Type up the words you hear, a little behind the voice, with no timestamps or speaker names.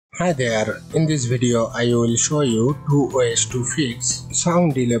Hi there, in this video I will show you 2 ways to fix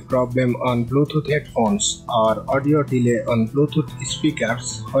sound delay problem on Bluetooth headphones or audio delay on Bluetooth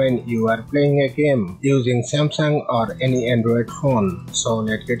speakers when you are playing a game using Samsung or any Android phone. So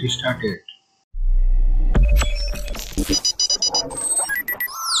let's get started.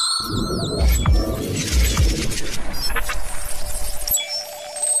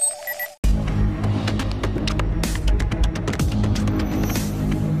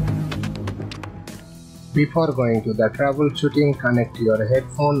 Before going to the troubleshooting, connect your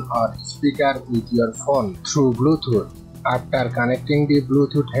headphone or speaker with your phone through Bluetooth. After connecting the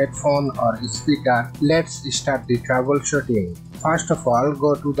Bluetooth headphone or speaker, let's start the troubleshooting. First of all,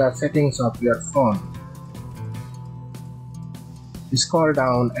 go to the settings of your phone. Scroll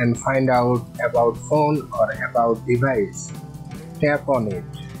down and find out About Phone or About Device. Tap on it.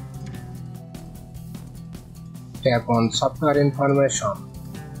 Tap on Software Information.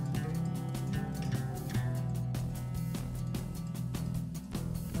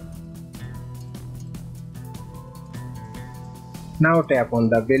 Now tap on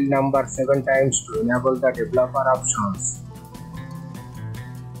the build number 7 times to enable the developer options.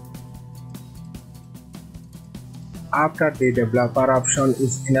 After the developer option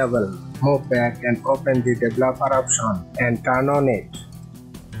is enabled, move back and open the developer option and turn on it.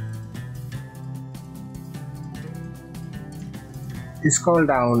 Scroll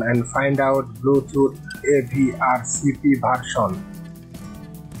down and find out Bluetooth AVRCP version.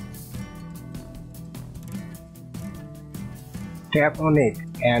 Tap on it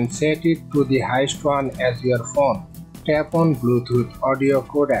and set it to the highest one as your phone. Tap on Bluetooth audio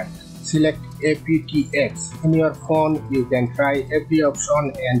codec. Select aptX. In your phone, you can try every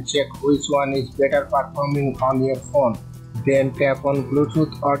option and check which one is better performing on your phone. Then tap on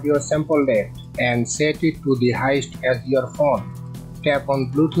Bluetooth audio sample rate and set it to the highest as your phone. Tap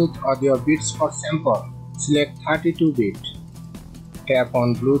on Bluetooth audio bits for sample. Select 32-bit. Tap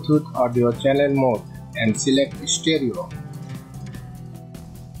on Bluetooth audio channel mode and select stereo.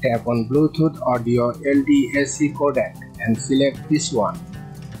 Tap on Bluetooth audio LDAC codec and select this one.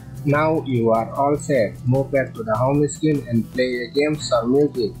 Now you are all set. Move back to the home screen and play a game or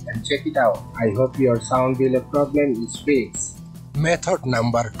music and check it out. I hope your sound delay problem is fixed. Method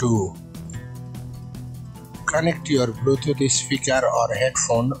number 2. Connect your Bluetooth speaker or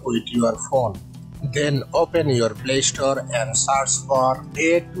headphone with your phone. Then open your Play Store and search for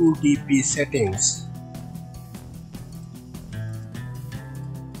A2DP settings.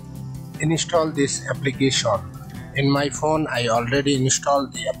 Install this application. In my phone, I already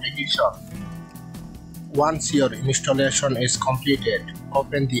installed the application. Once your installation is completed,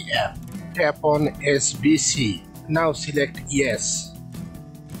 open the app. Tap on SBC. Now select Yes.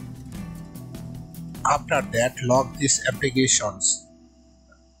 After that, lock these applications.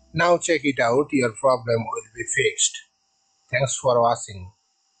 Now check it out, your problem will be fixed. Thanks for watching.